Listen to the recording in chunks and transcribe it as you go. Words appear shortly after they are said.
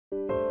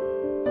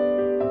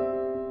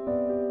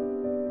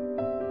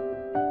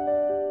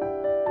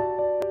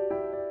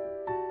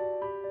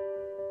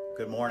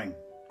morning.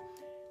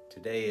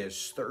 Today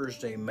is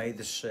Thursday, May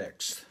the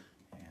 6th,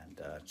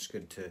 and it's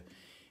good to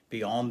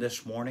be on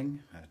this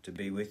morning, to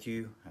be with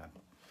you. I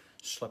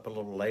slept a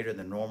little later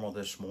than normal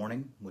this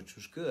morning, which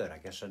was good. I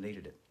guess I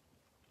needed it.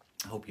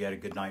 I hope you had a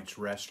good night's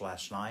rest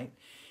last night,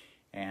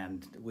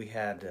 and we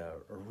had a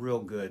real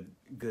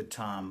good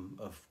time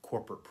of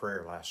corporate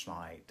prayer last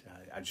night.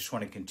 I just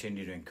want to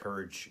continue to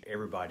encourage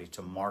everybody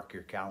to mark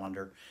your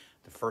calendar.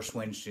 The first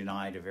Wednesday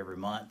night of every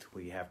month,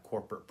 we have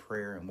corporate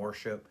prayer and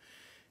worship.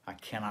 I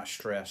cannot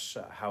stress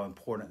how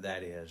important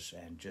that is,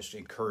 and just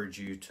encourage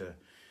you to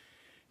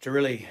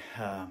really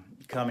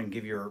come and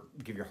give your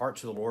heart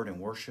to the Lord in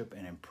worship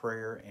and in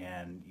prayer.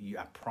 And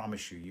I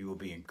promise you will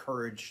be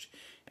encouraged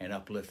and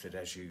uplifted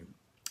as you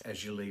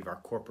leave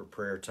our corporate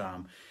prayer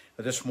time.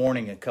 But this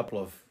morning, a couple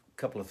of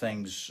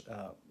things.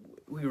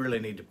 We really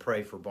need to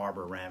pray for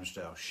Barbara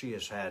Ramsdale. She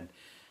has had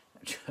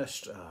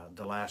just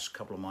the last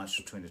couple of months,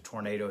 between the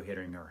tornado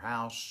hitting her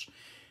house,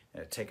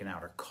 taking out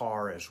her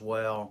car as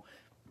well,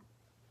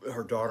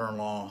 her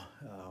daughter-in-law,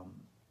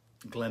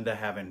 Glenda,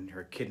 having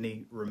her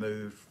kidney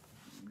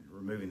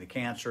removing the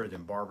cancer.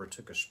 Then Barbara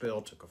took a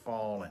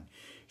fall, and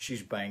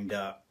she's banged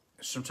up.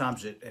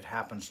 Sometimes it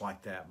happens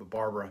like that. But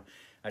Barbara,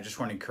 I just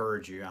want to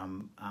encourage you.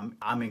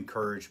 I'm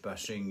encouraged by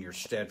seeing your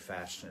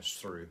steadfastness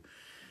through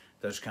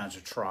those kinds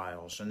of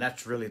trials, and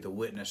that's really the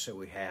witness that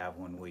we have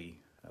when we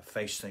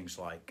face things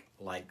like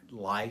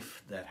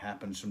life that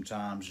happens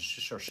sometimes. It's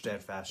just our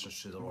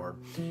steadfastness to the Lord.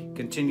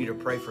 Continue to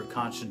pray for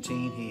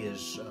Constantine.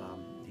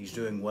 He's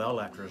doing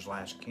well after his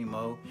last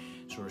chemo,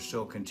 so we're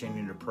still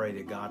continuing to pray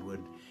that God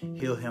would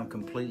heal him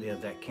completely of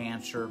that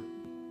cancer.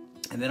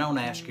 And then I want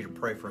to ask you to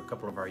pray for a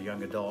couple of our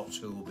young adults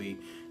who will be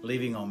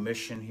leaving on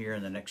mission here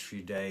in the next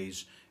few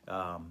days.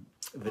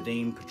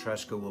 Vadim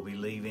Petrescu will be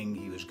leaving.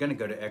 He was going to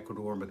go to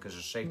Ecuador because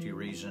of safety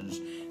reasons.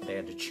 They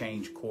had to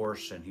change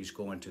course, and he's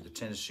going to the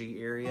Tennessee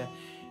area.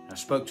 I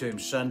spoke to him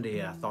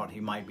Sunday. I thought he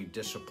might be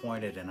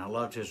disappointed, and I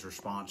loved his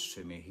response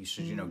to me. He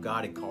said,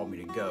 God had called me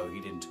to go. He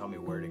didn't tell me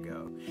where to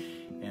go.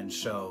 And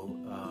so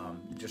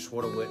just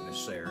what a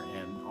witness there.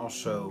 And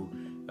also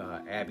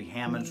Abby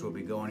Hammonds will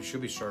be going.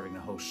 She'll be serving the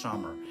whole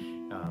summer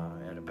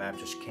at a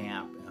Baptist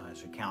camp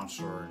as a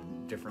counselor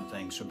and different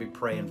things. So be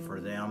praying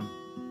for them.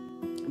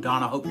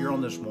 Don, I hope you're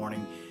on this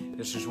morning.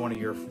 This is one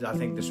of I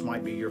think this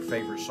might be your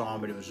favorite song,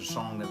 but it was a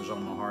song that was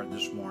on my heart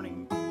this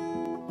morning.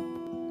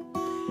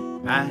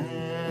 Majesty,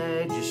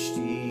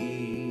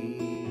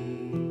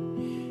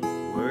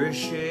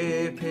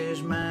 worship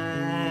His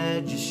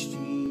majesty.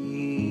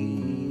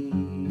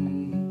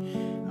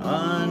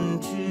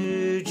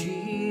 Unto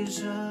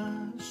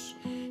Jesus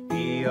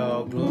be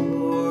all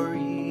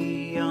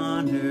glory,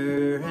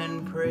 honor,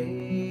 and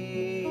praise.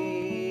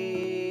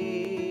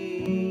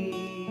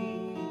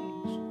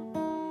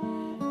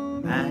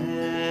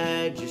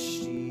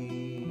 Majesty,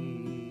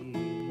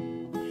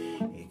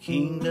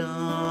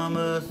 kingdom,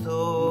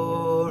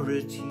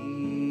 authority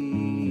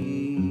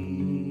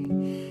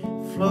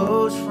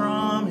flows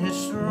from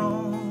His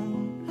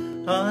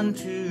throne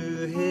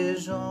unto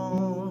His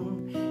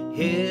own,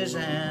 His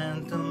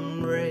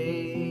anthem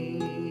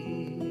raise.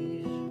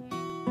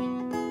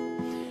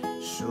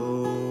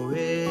 So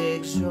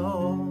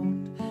exalt,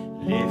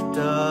 lift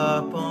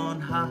up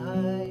on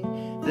high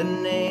the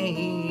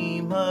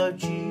name of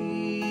Jesus.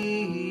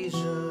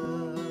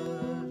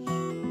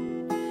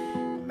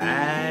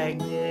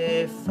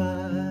 Magnify,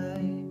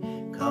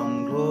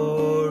 come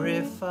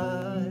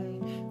glorify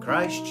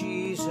Christ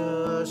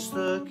Jesus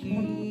the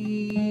King.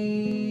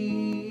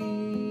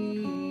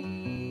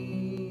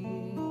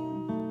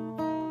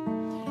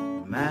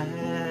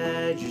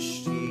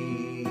 Majesty,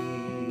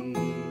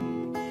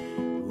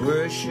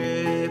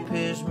 worship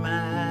His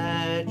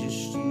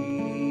majesty.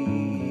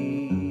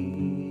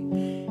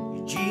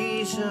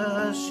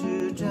 Jesus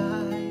who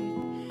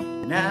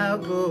died, now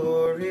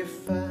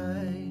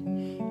glorified,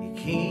 the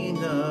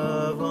King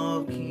of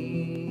all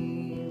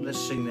kings. Let's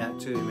sing that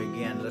to Him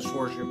again. Let's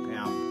worship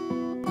Him.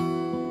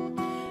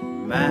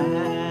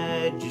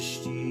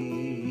 Majesty,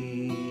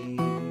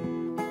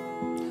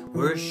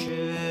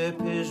 worship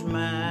His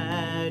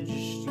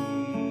majesty.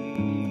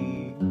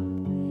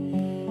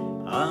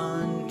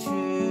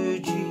 Unto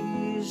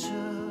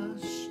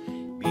Jesus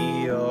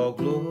be all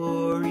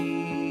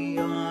glory,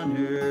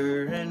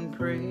 honor, and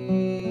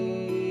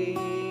praise.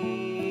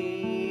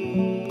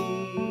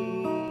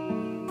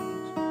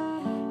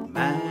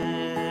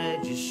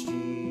 Majesty,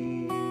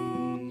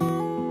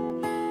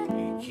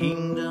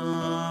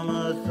 kingdom,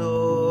 authority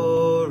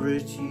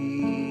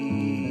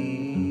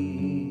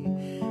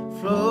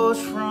flows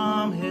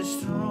from His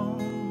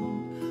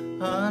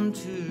throne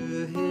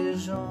unto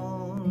His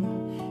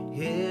own,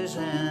 His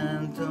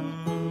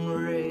anthem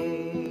raise.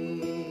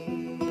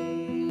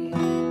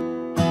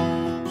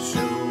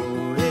 So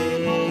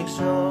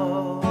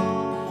exalt,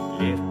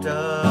 lift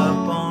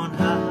up on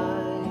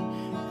high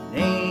the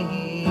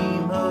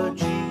name of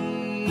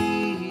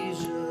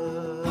Jesus.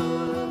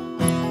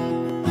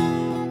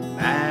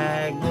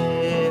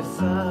 Magnify,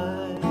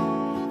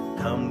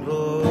 come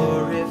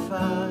glorify.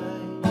 glorify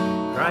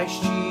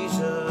Christ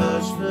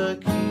Jesus the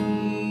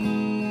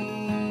King.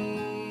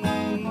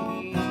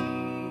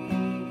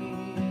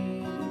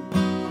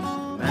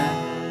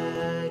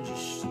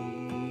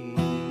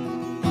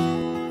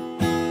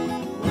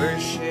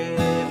 Worship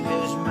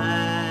His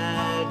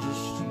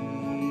majesty.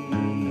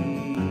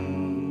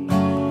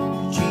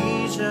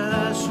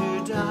 Jesus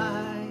who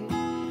died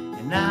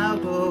and now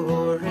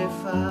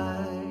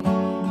glorified,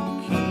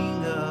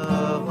 King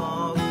of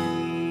all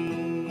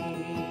kings.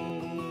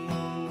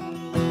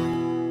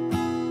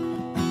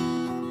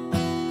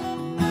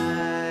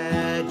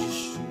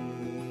 Majesty.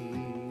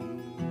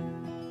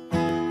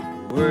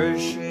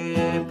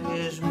 Worship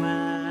His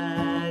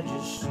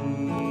majesty.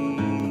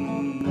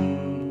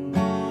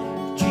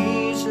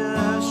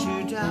 Jesus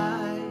who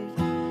died,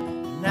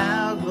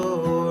 now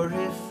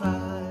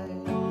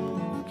glorified,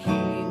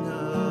 King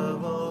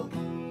of all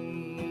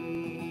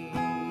kings.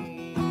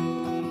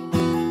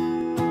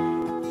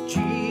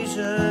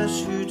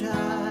 Jesus who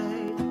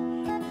died,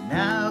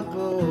 now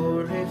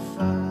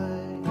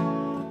glorified,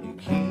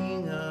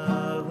 King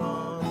of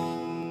all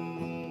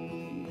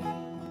kings.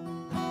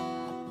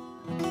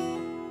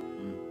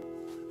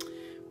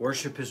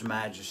 Worship His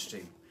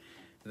majesty.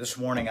 This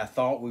morning I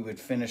thought we would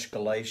finish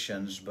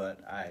Galatians, but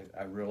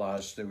I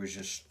realized there was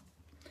just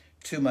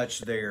too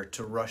much there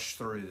to rush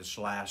through this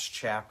last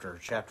chapter.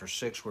 Chapter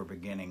 6 we're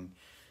beginning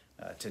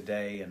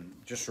today. And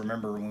just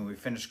remember, when we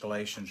finish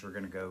Galatians, we're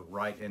going to go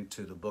right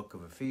into the book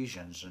of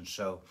Ephesians. And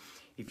so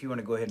if you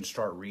want to go ahead and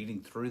start reading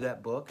through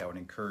that book, I would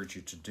encourage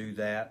you to do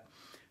that.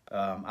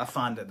 I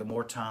find that the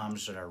more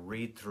times that I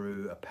read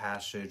through a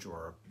passage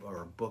or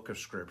a book of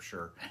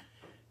Scripture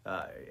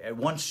at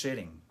one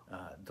sitting,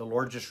 the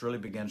Lord just really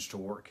begins to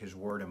work His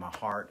Word in my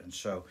heart. And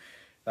so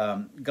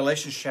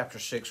Galatians chapter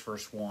 6,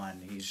 verse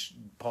 1,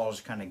 Paul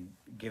is kind of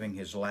giving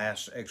his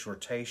last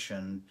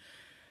exhortation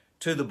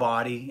to the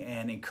body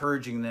and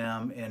encouraging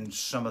them in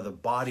some of the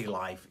body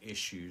life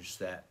issues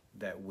that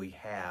we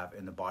have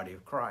in the body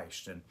of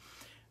Christ. And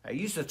I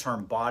use the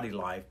term body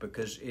life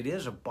because it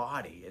is a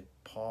body.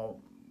 Paul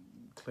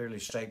clearly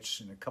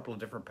states in a couple of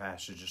different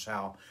passages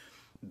how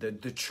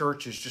the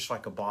church is just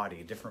like a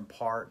body, different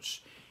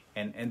parts.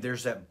 And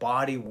there's that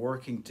body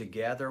working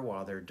together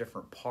while there are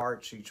different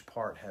parts. Each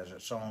part has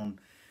its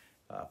own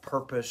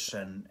purpose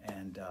and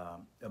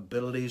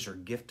abilities or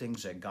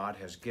giftings that God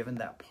has given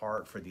that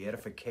part for the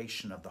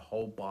edification of the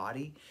whole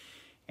body.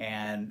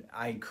 And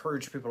I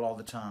encourage people all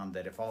the time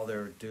that if all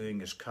they're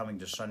doing is coming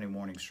to Sunday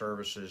morning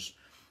services,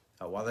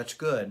 while that's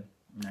good,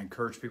 and I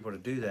encourage people to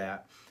do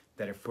that,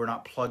 that if we're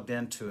not plugged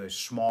into a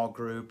small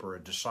group or a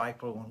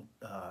discipling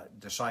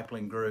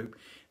group,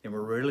 then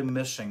we're really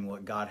missing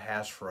what God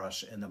has for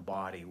us in the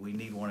body. We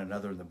need one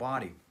another in the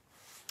body.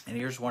 And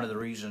here's one of the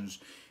reasons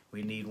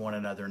we need one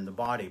another in the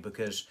body,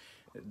 because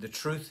the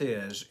truth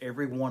is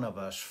every one of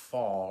us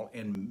fall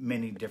in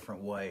many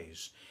different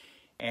ways.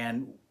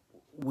 And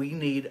we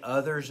need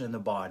others in the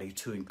body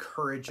to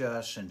encourage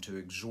us and to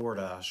exhort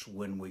us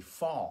when we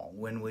fall,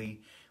 when we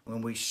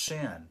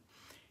sin.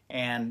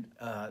 And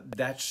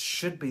that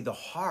should be the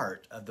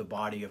heart of the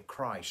body of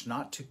Christ,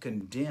 not to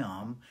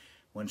condemn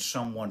when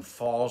someone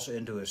falls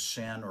into a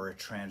sin or a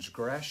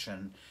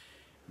transgression,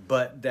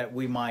 but that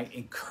we might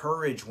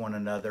encourage one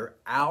another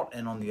out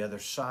and on the other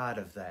side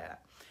of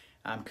that.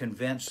 I'm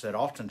convinced that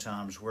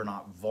oftentimes we're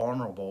not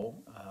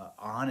vulnerable,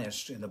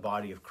 honest in the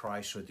body of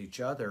Christ with each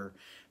other,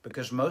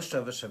 because most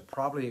of us have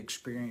probably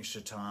experienced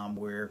a time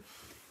where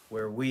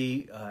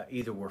we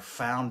either were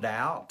found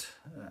out,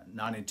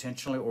 not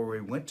intentionally, or we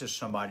went to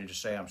somebody to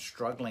say, I'm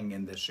struggling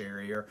in this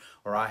area,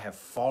 or I have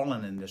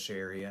fallen in this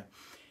area,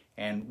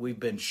 and we've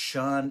been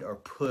shunned or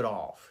put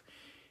off.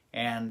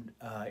 And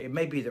it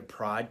may be that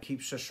pride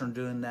keeps us from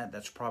doing that.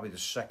 That's probably the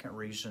second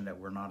reason that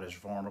we're not as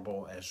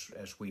vulnerable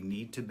as we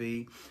need to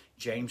be.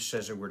 James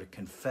says that we're to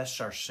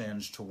confess our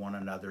sins to one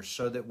another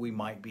so that we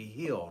might be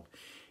healed.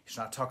 He's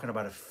not talking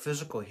about a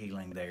physical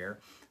healing there,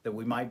 that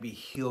we might be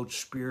healed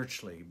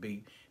spiritually,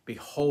 be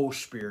whole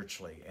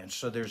spiritually. And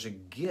so there's a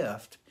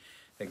gift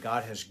that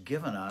God has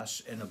given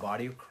us in the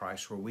body of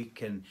Christ where we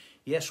can,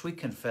 yes, we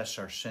confess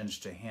our sins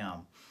to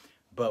Him,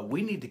 but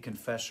we need to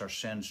confess our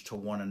sins to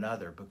one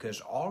another, because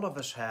all of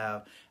us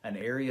have an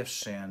area of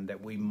sin that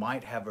we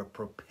might have a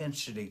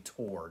propensity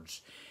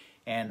towards.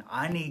 And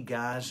I need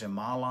guys in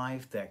my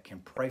life that can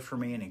pray for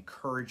me and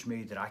encourage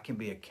me, that I can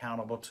be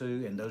accountable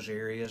to in those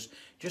areas,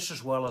 just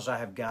as well as I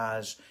have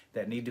guys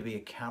that need to be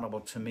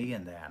accountable to me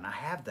in that. And I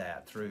have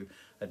that through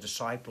a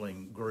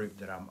discipling group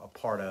that I'm a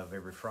part of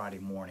every Friday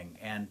morning.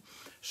 And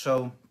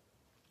so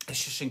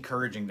it's just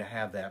encouraging to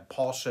have that.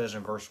 Paul says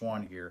in verse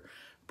 1 here,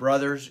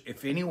 brothers,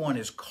 if anyone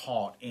is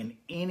caught in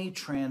any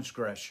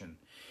transgression,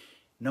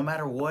 no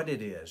matter what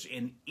it is,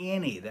 in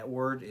any, that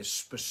word is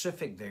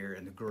specific there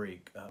in the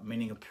Greek,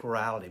 meaning a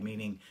plurality,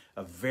 meaning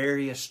a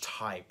various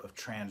type of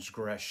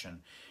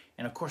transgression.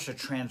 And of course, a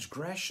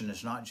transgression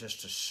is not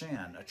just a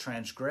sin. A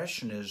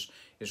transgression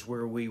is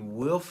where we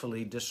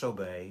willfully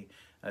disobey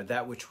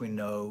that which we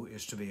know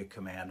is to be a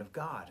command of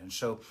God. And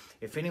so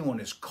if anyone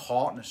is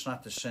caught, and it's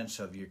not the sense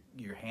of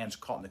your hands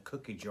caught in the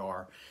cookie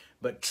jar,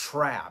 but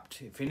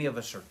trapped, if any of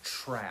us are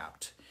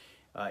trapped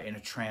in a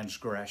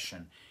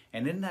transgression.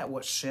 And isn't that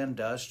what sin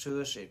does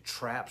to us? It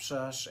traps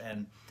us,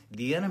 and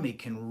the enemy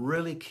can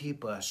really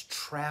keep us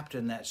trapped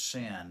in that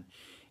sin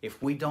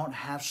if we don't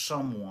have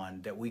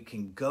someone that we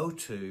can go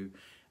to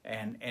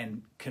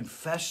and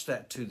confess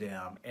that to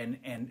them, and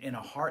in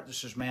a heart that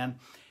says, man,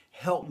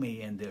 help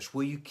me in this.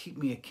 Will you keep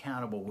me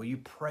accountable? Will you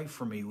pray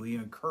for me? Will you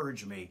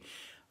encourage me?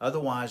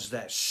 Otherwise,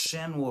 that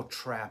sin will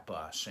trap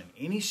us. And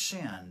any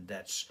sin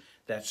that's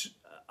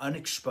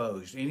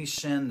unexposed, any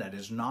sin that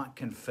is not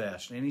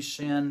confessed, any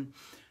sin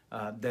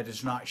that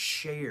is not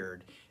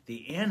shared,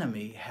 the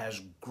enemy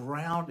has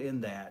ground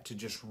in that to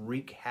just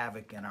wreak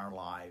havoc in our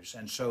lives.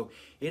 And so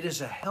it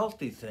is a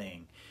healthy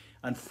thing.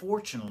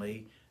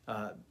 Unfortunately,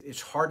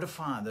 it's hard to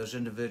find those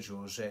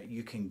individuals that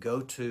you can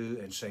go to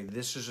and say,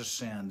 this is a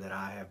sin that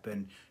I have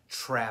been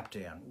trapped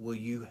in. Will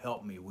you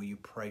help me? Will you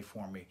pray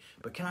for me?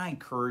 But can I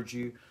encourage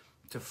you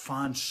to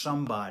find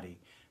somebody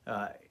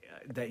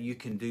that you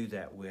can do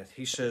that with?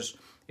 He says,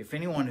 if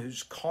anyone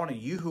who's caught in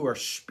you who are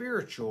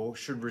spiritual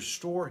should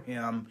restore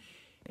him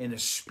in a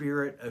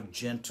spirit of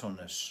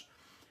gentleness.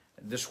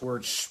 This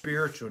word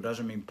spiritual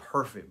doesn't mean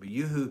perfect, but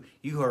you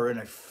who are in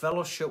a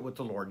fellowship with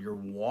the Lord, you're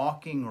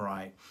walking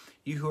right.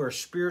 You who are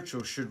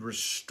spiritual should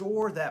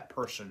restore that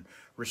person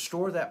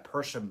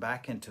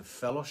back into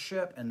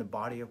fellowship in the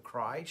body of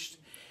Christ,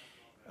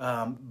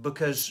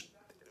 because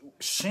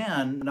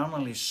sin not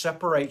only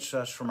separates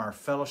us from our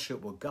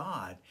fellowship with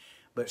God,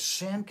 but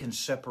sin can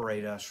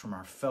separate us from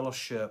our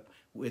fellowship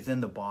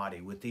within the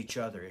body, with each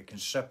other. It can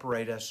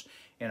separate us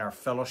in our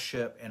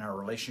fellowship, in our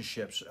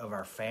relationships of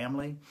our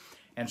family.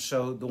 And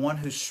so the one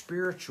who's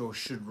spiritual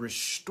should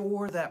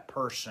restore that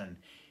person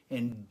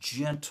in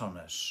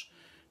gentleness,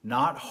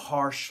 not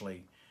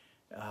harshly,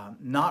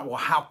 not, well,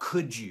 how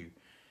could you?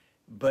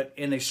 But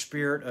in a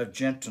spirit of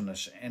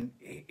gentleness. And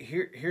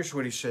here's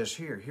what he says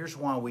here. Here's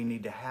why we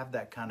need to have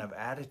that kind of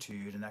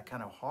attitude and that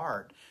kind of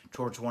heart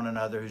towards one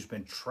another who's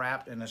been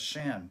trapped in a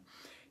sin.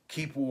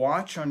 Keep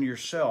watch on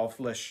yourself,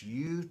 lest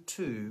you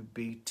too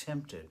be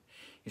tempted.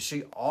 You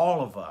see,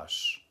 all of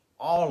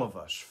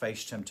us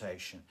face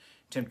temptation.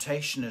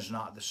 Temptation is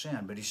not the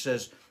sin. But he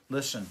says,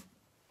 listen,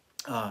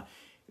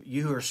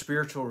 you who are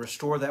spiritual,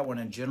 restore that one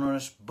in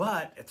gentleness,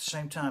 but at the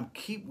same time,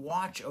 keep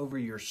watch over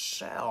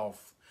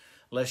yourself,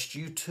 lest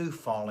you too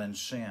fall in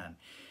sin.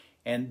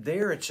 And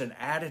there it's an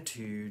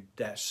attitude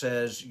that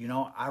says, you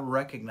know, I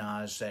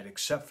recognize that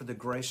except for the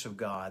grace of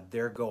God,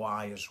 there go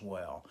I as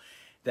well.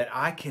 That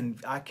I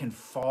can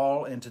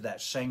fall into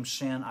that same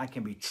sin. I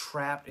can be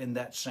trapped in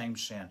that same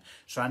sin.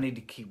 So I need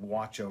to keep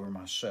watch over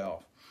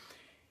myself.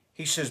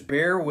 He says,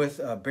 bear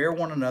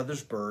one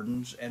another's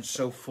burdens, and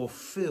so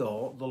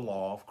fulfill the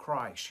law of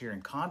Christ. Here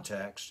in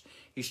context,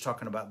 he's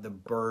talking about the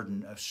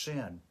burden of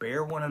sin.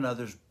 Bear one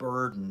another's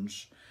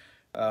burdens,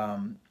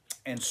 and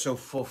so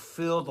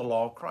fulfill the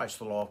law of Christ.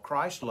 The law of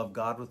Christ, love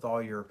God with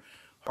all your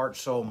heart,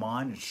 soul,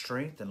 mind, and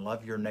strength, and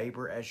love your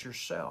neighbor as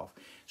yourself.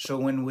 So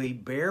when we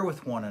bear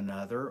with one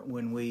another,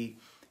 when we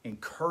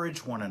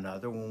encourage one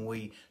another, when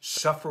we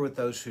suffer with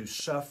those who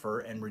suffer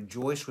and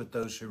rejoice with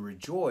those who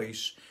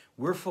rejoice,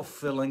 we're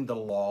fulfilling the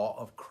law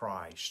of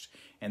Christ,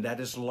 and that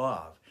is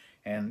love.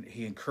 And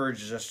he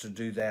encourages us to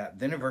do that.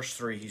 Then in verse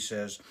 3 he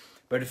says,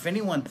 but if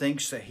anyone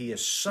thinks that he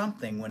is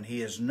something when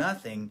he is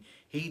nothing,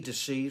 he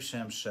deceives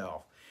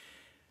himself.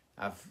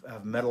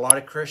 I've met a lot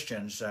of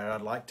Christians that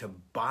I'd like to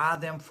buy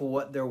them for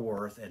what they're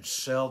worth and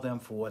sell them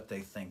for what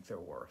they think they're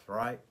worth,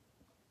 right?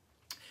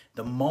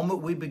 The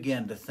moment we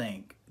begin to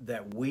think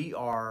that we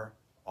are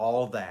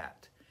all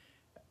that,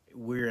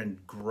 we're in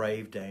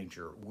grave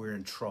danger. We're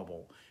in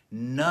trouble.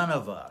 None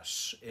of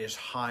us is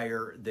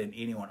higher than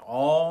anyone.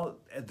 All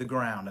at the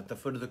ground, at the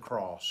foot of the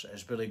cross,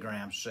 as Billy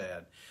Graham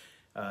said,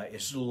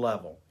 is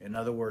level. In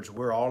other words,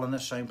 we're all in the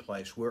same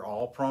place. We're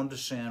all prone to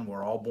sin.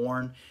 We're all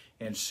born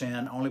in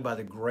sin. Only by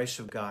the grace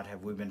of God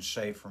have we been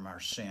saved from our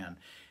sin.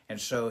 And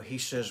so he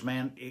says,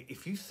 man,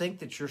 if you think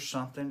that you're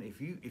something,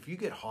 if you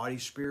get haughty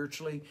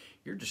spiritually,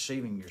 you're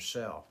deceiving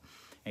yourself.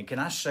 And can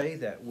I say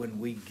that when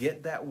we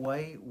get that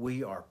way,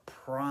 we are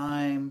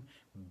prime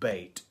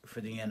bait for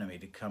the enemy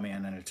to come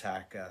in and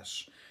attack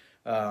us.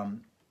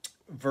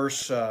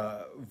 Verse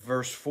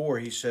 4,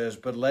 he says,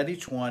 but let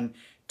each one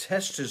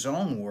test his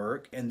own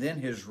work, and then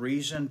his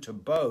reason to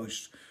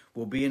boast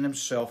will be in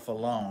himself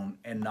alone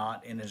and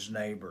not in his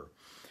neighbor.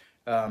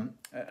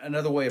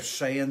 Another way of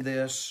saying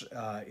this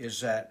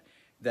is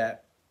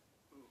that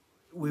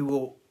we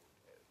will,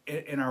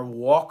 in our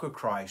walk of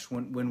Christ,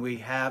 when we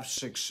have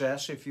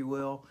success, if you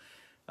will,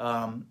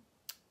 and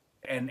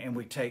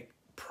we take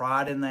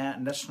pride in that,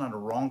 and that's not a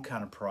wrong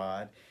kind of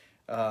pride,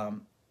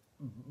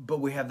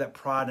 but we have that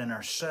pride in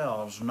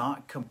ourselves,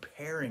 not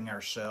comparing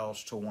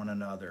ourselves to one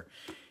another.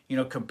 You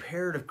know,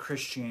 comparative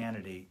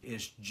Christianity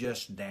is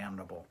just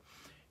damnable.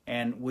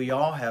 And we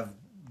all have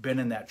been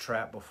in that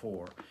trap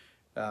before.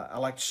 I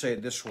like to say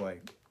it this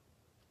way.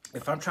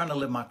 If I'm trying to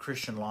live my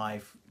Christian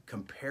life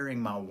comparing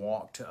my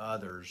walk to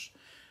others,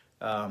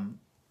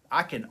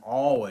 I can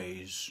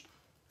always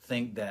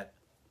think that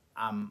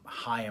I'm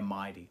high and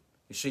mighty.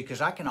 You see,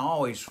 because I can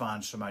always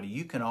find somebody,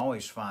 you can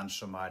always find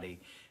somebody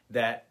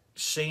that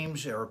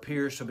seems or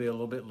appears to be a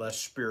little bit less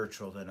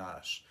spiritual than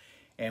us.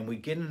 and we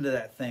get into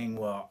that thing.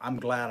 Well, I'm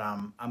glad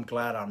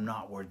I'm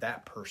not where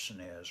that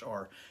person is,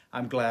 or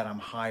I'm glad I'm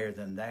higher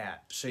than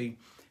that. See,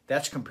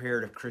 that's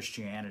comparative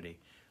Christianity.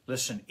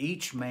 Listen,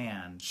 each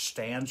man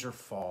stands or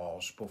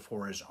falls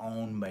before his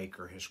own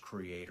maker, his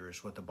creator,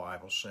 is what the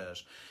Bible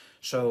says.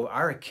 So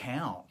our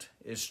account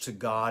is to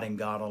God and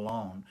God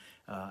alone.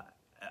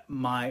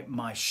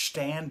 My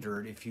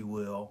standard, if you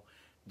will,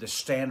 the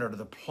standard of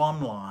the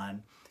plumb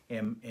line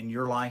in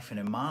your life and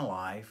in my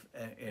life,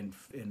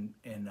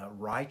 in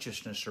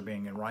righteousness or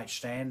being in right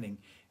standing,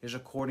 is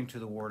according to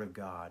the Word of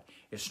God.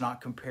 It's not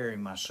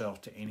comparing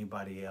myself to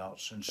anybody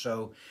else. And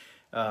so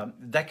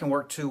that can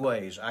work two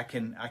ways. I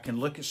can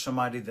look at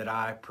somebody that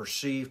I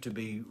perceive to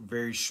be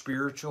very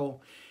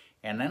spiritual,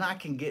 and then I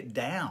can get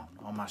down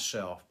on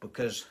myself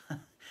because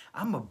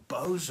I'm a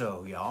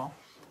bozo, y'all.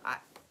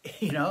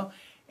 You know,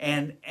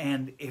 and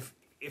if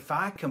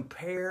I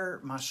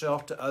compare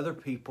myself to other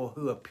people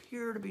who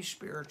appear to be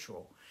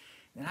spiritual,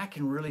 then I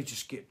can really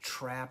just get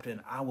trapped,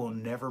 and I will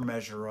never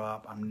measure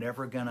up. I'm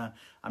never gonna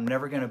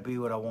be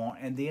what I want,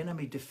 and the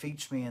enemy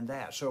defeats me in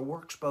that. So it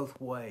works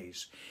both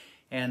ways.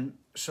 And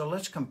so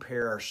let's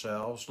compare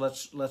ourselves.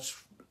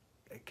 Let's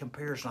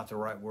compare is not the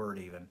right word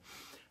even.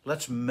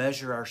 Let's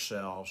measure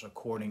ourselves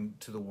according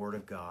to the Word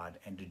of God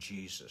and to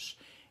Jesus,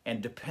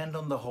 and depend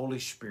on the Holy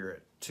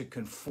Spirit to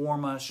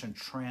conform us and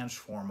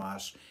transform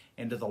us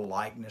into the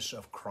likeness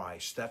of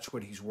Christ. That's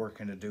what He's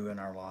working to do in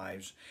our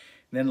lives.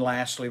 And then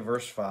lastly,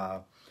 verse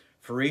 5,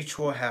 for each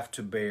will have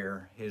to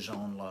bear his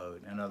own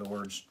load. In other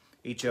words,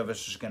 each of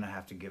us is going to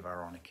have to give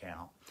our own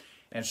account.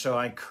 And so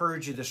I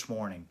encourage you this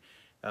morning,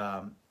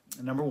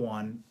 number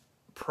one,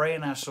 pray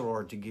and ask the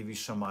Lord to give you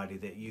somebody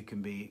that you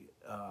can be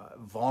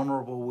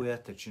vulnerable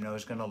with, that you know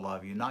is going to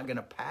love you, not going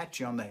to pat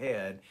you on the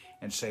head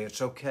and say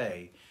it's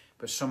okay,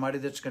 but somebody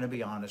that's going to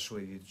be honest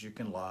with you, that you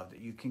can love, that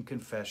you can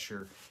confess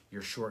your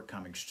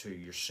shortcomings to,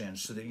 your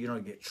sins, so that you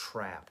don't get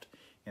trapped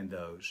in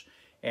those.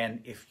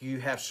 And if you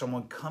have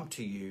someone come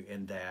to you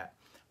in that,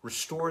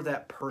 restore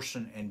that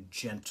person in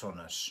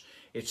gentleness.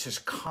 It's His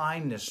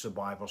kindness, the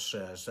Bible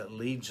says, that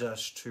leads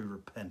us to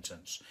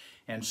repentance.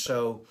 And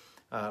so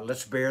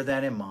let's bear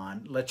that in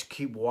mind. Let's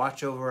keep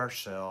watch over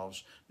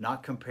ourselves,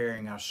 not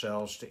comparing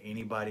ourselves to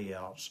anybody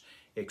else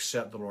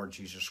except the Lord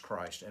Jesus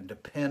Christ, and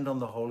depend on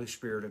the Holy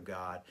Spirit of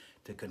God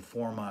to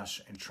conform us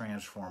and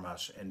transform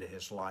us into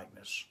His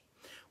likeness.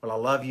 Well, I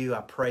love you.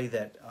 I pray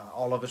that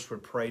all of us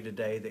would pray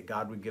today that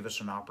God would give us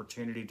an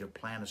opportunity to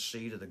plant a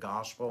seed of the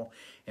gospel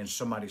in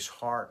somebody's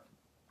heart.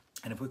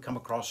 And if we come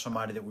across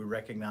somebody that we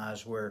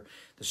recognize where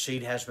the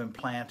seed has been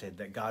planted,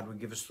 that God would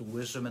give us the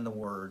wisdom and the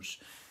words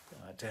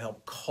to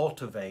help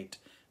cultivate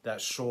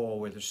that soil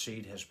where the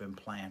seed has been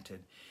planted.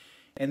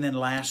 And then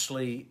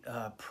lastly,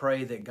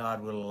 pray that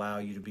God will allow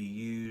you to be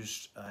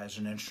used as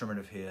an instrument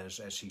of His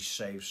as He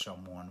saves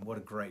someone. What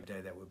a great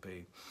day that would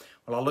be.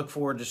 Well, I look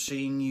forward to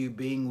seeing you,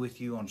 being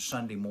with you on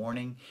Sunday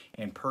morning,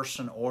 in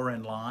person or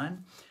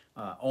online.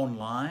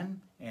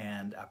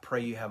 And I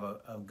pray you have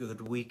a good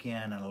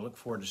weekend, and I look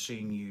forward to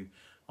seeing you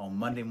on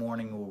Monday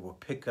morning, where we'll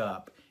pick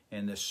up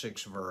in the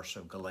 6th verse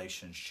of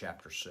Galatians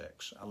chapter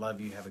 6. I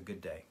love you. Have a good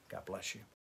day. God bless you.